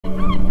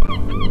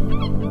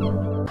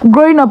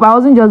Growing up, I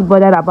wasn't just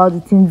bothered about the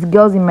things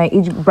girls in my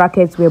age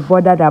brackets were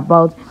bothered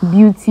about: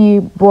 beauty,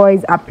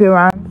 boys,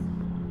 appearance.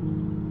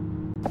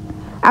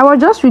 I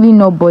was just really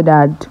not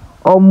bothered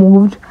or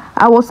moved.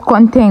 I was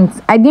content.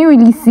 I didn't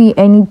really see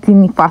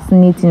anything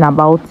fascinating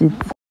about it.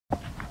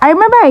 I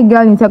remember a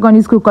girl in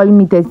secondary school calling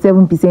me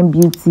 37%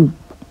 beauty.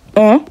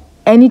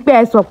 Any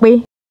pair so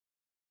pay.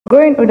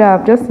 Growing older,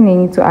 I've just seen a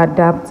need to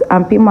adapt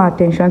and pay more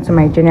attention to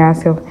my general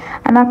self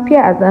and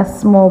appear as that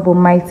small but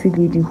mighty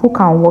lady who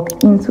can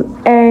walk into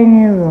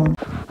any room.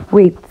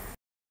 Wait,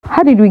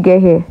 how did we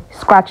get here?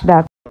 Scratch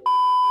that.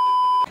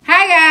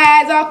 Hi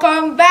guys,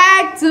 welcome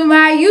back to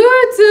my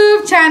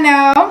YouTube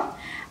channel.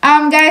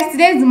 Guys,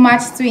 today is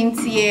March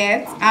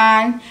 20th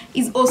and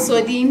it's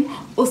unbox's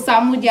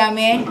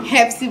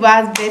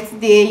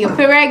birthday. Your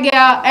favorite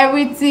girl,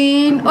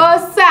 everything,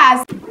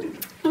 Osas.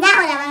 That's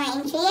all about my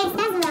intro. Yes,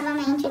 that's all about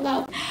my intro,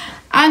 guys.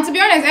 And to be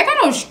honest, I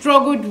kind of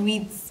struggled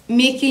with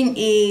making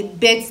a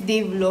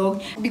birthday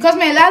vlog because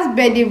my last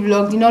birthday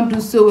vlog did not do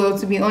so well,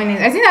 to be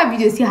honest. I think that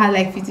video still had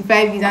like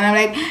 55 views and I'm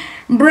like,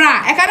 bruh,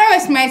 I cannot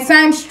waste my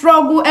time,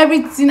 struggle,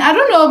 everything. I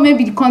don't know,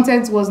 maybe the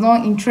content was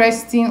not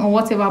interesting or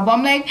whatever, but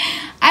I'm like,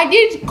 I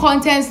did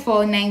content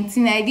for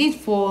 19, I did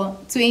for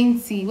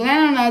 20. Well, I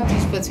don't know how to do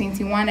for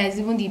 21. There's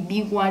even the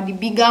big one, the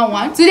bigger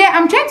one. Today,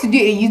 I'm trying to do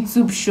a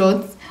YouTube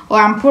short, or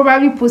I'm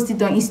probably post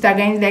it on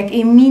Instagram. It's like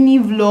a mini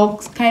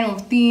vlog kind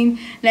of thing.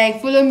 Like,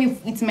 follow me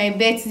with my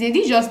birthday.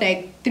 This is just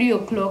like 3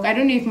 o'clock. I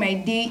don't know if my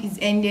day is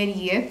ended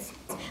yet.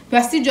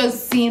 We're still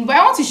just seeing, but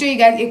I want to show you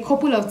guys a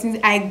couple of things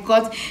I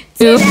got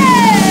today.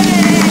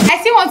 I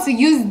still want to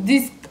use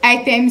these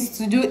items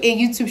to do a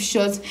YouTube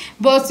short,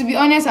 but to be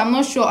honest, I'm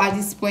not sure at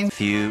this point.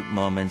 Few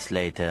moments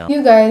later.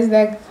 You guys,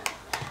 like,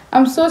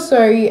 I'm so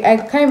sorry, I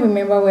can't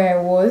remember where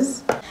I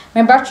was.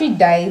 My battery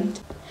died.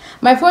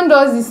 My phone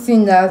does this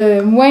thing that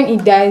when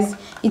it dies,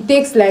 it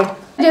takes like,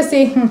 just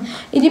say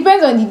it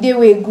depends on the day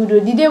where it good or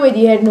the day where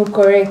the head no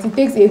correct. It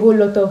takes a whole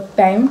lot of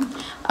time.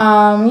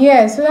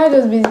 Yeah, so that's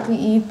just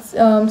basically it.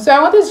 So I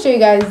wanted to show you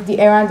guys the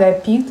errands I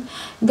picked.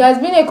 Guys,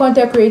 being a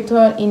content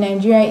creator in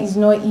Nigeria is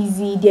not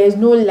easy. There's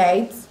no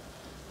lights.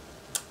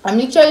 I'm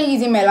literally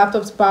using my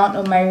laptop to power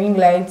on my ring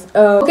lights.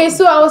 Okay,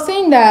 so I was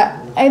saying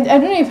that I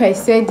don't know if I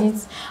said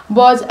it,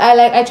 but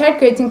I tried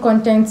creating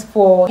content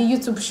for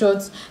YouTube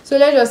shorts. So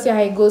let's just see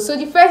how it goes. So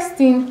the first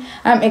thing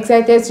I'm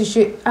excited to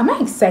show. Am I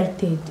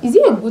excited? Is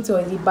it a good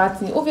or is it a bad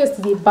thing?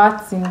 Obviously, it's a bad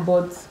thing,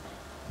 but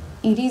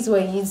it is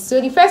what it is.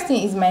 So the first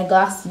thing is my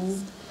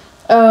glasses.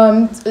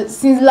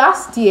 Since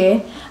last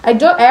year, I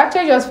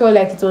actually just felt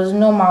like it was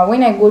normal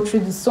when I go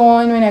through the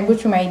sun, when I go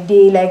through my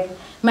day, like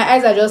my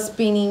eyes are just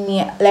paining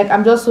me, like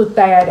I'm just so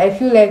tired. I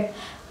feel like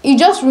it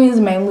just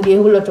ruins my mood a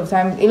whole lot of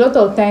times. A lot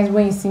of times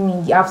when you see me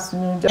in the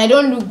afternoon, I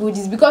don't look good.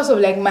 It's because of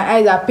like my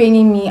eyes are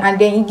paining me and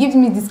then it gives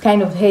me this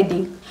kind of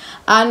headache.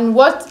 And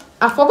what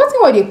I've forgotten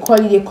what they call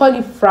it. They call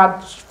it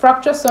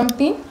fracture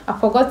something. I've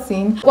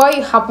forgotten. What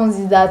happens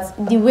is that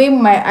the way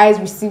my eyes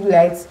receive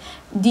light,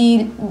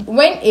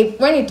 when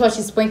a touch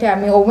is pointed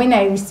at me or when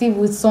I receive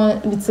with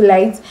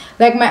light,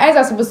 like my eyes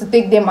are supposed to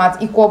take them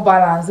at equal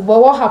balance, but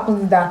what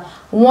happens is that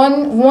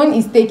one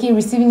is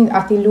receiving it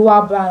at a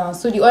lower balance,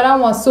 so the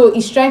other one, so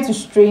it's trying to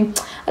strain.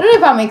 I don't know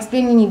if I'm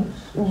explaining it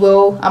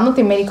well. I'm not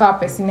a medical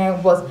personnel,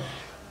 but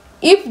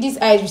if this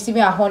eye is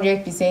receiving at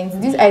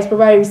 100%, this eye is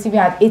probably receiving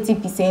at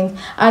 80%,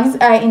 and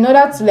this eye, in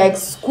order to like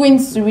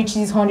squint to reach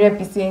this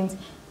 100%,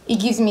 it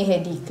gives me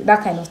headache,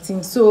 that kind of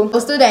thing. So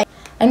also that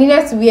I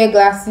needed to wear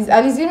glasses,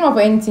 at least even not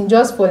for anything,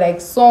 just for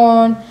like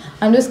sun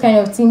and those kind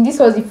of things. This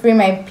was the frame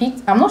I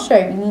picked. I'm not sure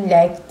I really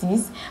like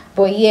this,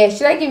 but yeah,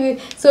 should I give you?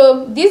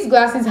 So these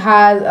glasses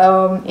has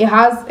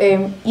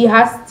it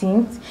has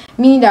tint,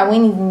 meaning that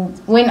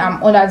when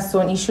I'm under the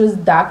sun, it shows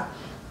dark.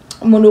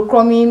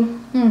 Monochroming,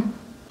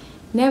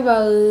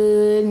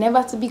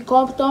 never to be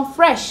caught on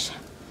fresh.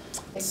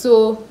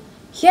 So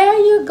here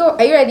you go.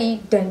 Are you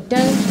ready? Dun,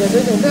 dun, dun,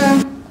 dun, dun,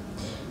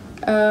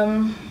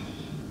 dun.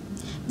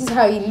 This is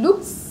how it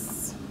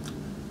looks.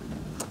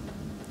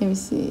 Let me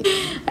see.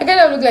 I kind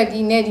of look like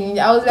the nerd.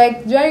 I was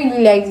like, do I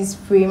really like this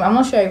frame? I'm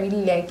not sure I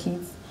really like it,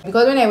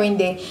 because when I went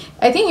there,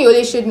 I think he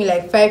only showed me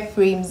like 5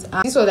 frames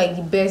and this was like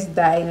the best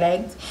that I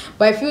liked.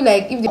 But I feel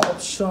like if the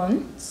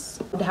options,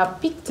 I would have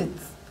picked it.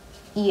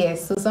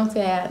 Yes, so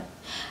something like that.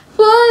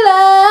 Full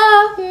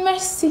of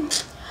mercy,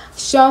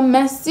 show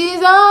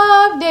mercies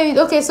of David.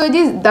 Okay, so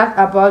that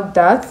about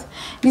that.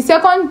 The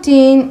second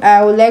thing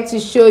I would like to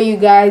show you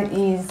guys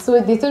is, so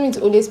they told me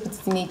to always put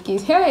it in a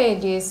case. Hey,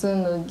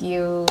 Jason, no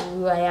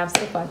girl, I have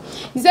so far.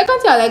 The second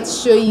thing I'd like to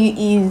show you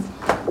is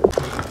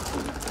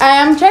I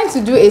am trying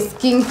to do a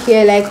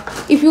skincare. Like,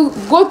 if you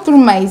go through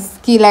my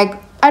skin,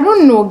 like, I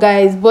don't know,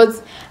 guys,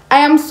 but I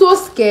am so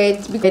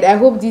scared because I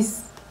hope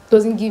this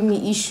doesn't give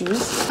me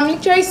issues. I'm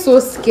literally so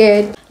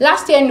scared.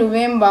 Last year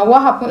November,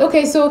 what happened?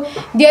 Okay, so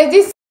there's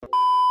this.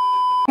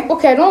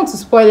 Okay, I don't want to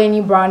spoil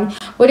any brand,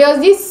 but there was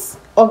this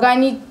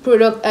organic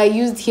product I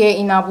used here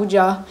in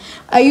Abuja.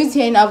 I used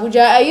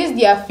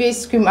their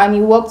face cream and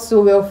it worked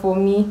so well for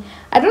me.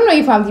 I don't know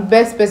if I'm the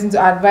best person to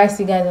advise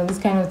you guys on this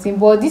kind of thing,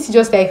 but this is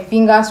just like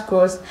fingers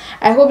crossed.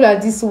 I hope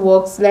that this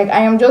works. Like, I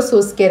am just so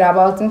scared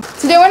about it.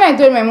 Today when I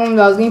told my mom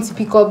that I was going to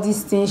pick up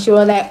this thing, she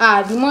was like,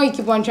 the more you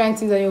keep on trying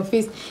things on your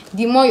face,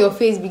 the more your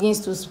face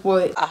begins to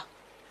spoil.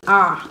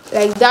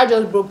 Like that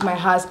just broke my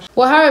heart.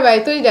 But however, I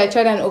told you that I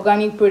tried an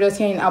organic product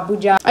here in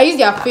Abuja. I used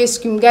their face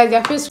cream, guys.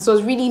 Their face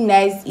was really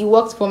nice. It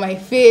worked for my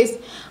face.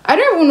 I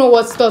don't even know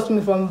what stopped me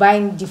from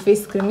buying the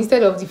face cream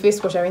instead of the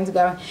face wash I went to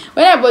get.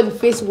 When I bought the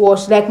face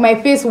wash, like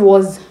my face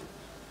was,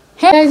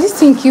 hey, this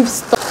thing keeps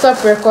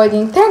stop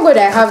recording. Thank God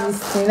I have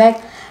this thing.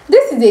 Like,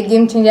 this is a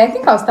game changer. I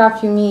think I'll start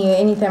filming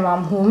anytime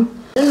I'm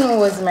home. I don't know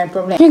what's my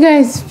problem. You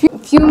guys,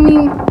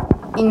 filming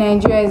in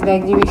Nigeria is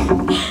like the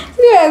way.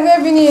 Yes,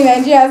 everything in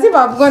Nigeria. As if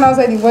I've gone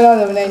outside the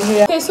borders of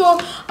Nigeria. Okay, so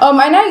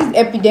I now use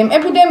Epidem.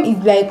 Epidem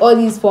is like all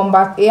these from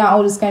bacteria and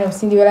all this kind of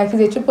thing. They were like,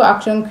 it's a triple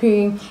action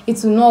cream.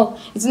 It's now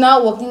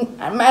working.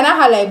 I now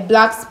had like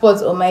black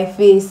spots on my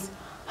face.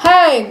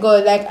 Hey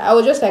God, like I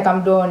was just like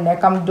I'm done.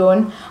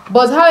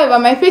 But however,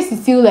 my face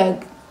is still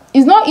like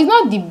it's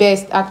not the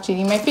best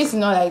actually. My face is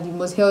not like the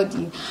most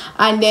healthy.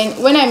 And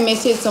then when I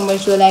messaged somebody,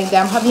 she was like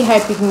that I'm having high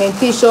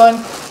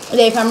pigmentation.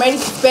 Like if I'm ready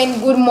to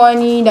spend good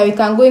money, that we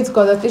can go into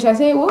consultation. I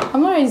say, well,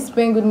 I'm not ready to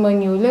spend good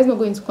money. Let's not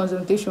go into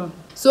consultation.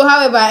 So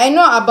however, I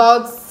know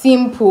about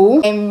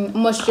Simple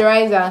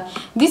moisturizer.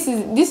 This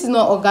is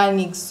not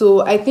organic,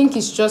 so I think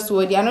it's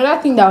trustworthy.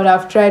 Another thing that I would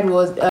have tried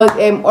was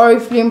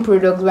Oriflame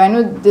products, but I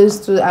know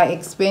those two are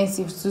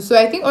expensive too. So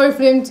I think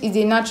Oriflame is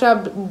a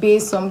natural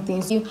base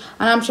something. And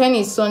I'm trying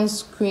a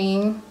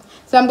sunscreen.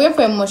 So I'm going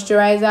for a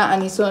moisturizer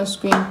and a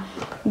sunscreen.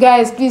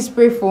 Guys, please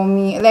pray for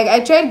me. Like I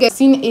tried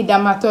seeing a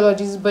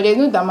dermatologist, but there's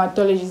no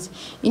dermatologist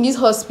in this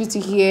hospital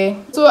here.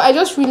 So I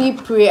just really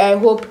pray. I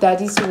hope that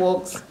this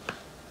works.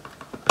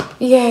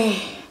 Yeah.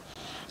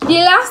 The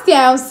last thing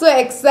I'm so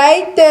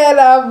excited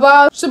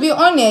about, to be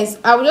honest,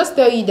 I will just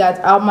tell you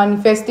that our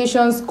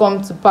manifestations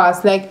come to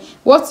pass. Like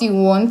what you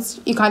want,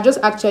 you can just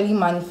actually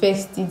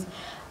manifest it.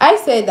 I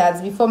said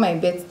that before my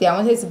birthday I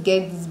wanted to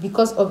get this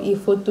because of a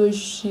photo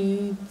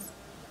shoot.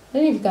 I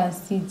don't know if you can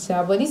see it,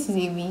 but this is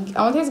a wig.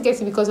 I wanted to get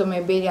it because of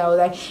my birthday. I was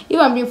like, if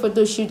I'm doing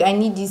photo shoot, I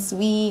need this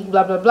wig,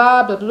 blah blah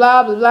blah blah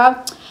blah blah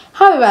blah.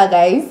 However,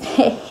 guys,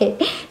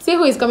 see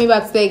who is coming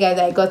back to tell you guys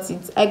I got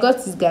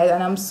it, guys,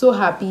 and I'm so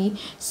happy.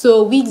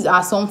 So wigs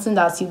are something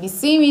that you'll be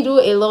seeing me do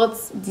a lot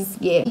this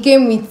year. It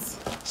came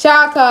with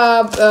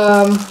shaka,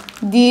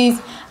 this,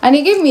 and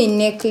they gave me a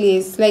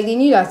necklace. Like they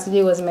knew that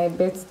today was my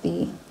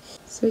birthday.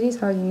 So this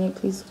is how the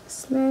necklace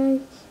looks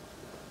like.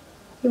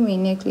 Give me a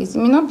necklace. It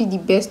may not be the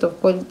best of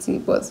quality,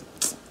 but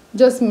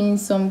just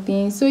means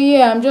something. So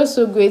yeah, I'm just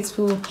so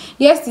grateful.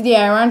 Yesterday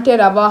I ranted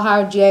about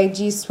how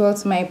GIG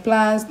spoilt my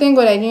plans. Thank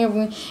God I didn't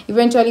even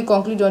eventually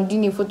conclude on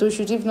doing a photo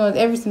shoot. If not,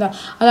 everything that,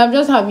 and I'm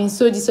just have been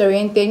so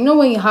disoriented. You know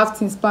when you have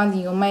things planned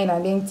in your mind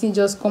and then things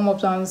just come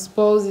up and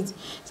spoils it.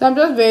 So I'm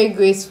just very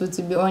grateful,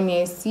 to be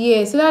honest.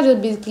 Yeah, so that's just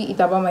basically it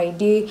about my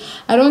day.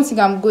 I don't think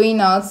I'm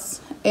going out.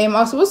 I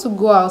was supposed to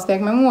go out, like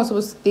my mom was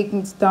supposed to take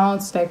me to town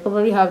to like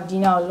probably have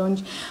dinner or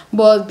lunch,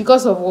 but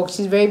because of work,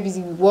 she's very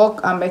busy with work,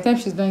 and by the time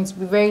she's done, it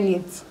will be very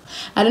late.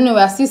 I don't know,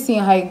 we're still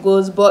seeing how it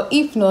goes, but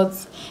if not,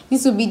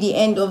 this will be the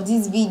end of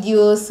this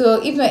video. So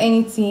if not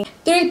anything,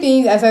 3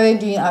 things I started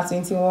doing at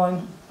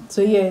 21.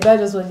 So yeah, that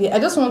just was it. I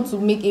just want to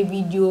make a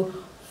video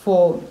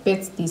for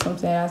birthday,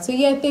 something like that. So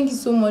yeah, thank you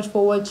so much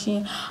for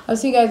watching. I'll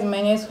see you guys in my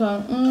next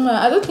one.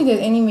 I don't think there's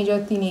any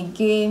major thing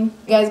again,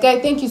 guys.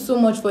 Thank you so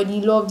much for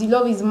the love. The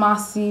love is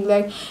massive,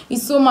 like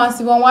it's so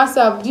massive. On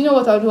WhatsApp, do you know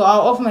what I'll do?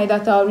 I'll off my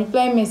data, I'll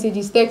reply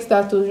messages, text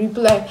status,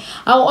 reply,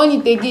 I'll on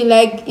it again.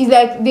 Like it's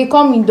like they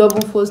come in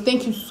double force.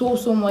 Thank you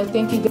so much.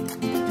 Thank you guys.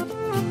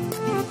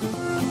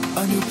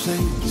 A new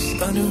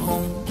place, a new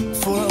home.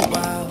 For a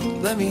while,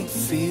 let me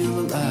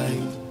feel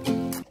alive.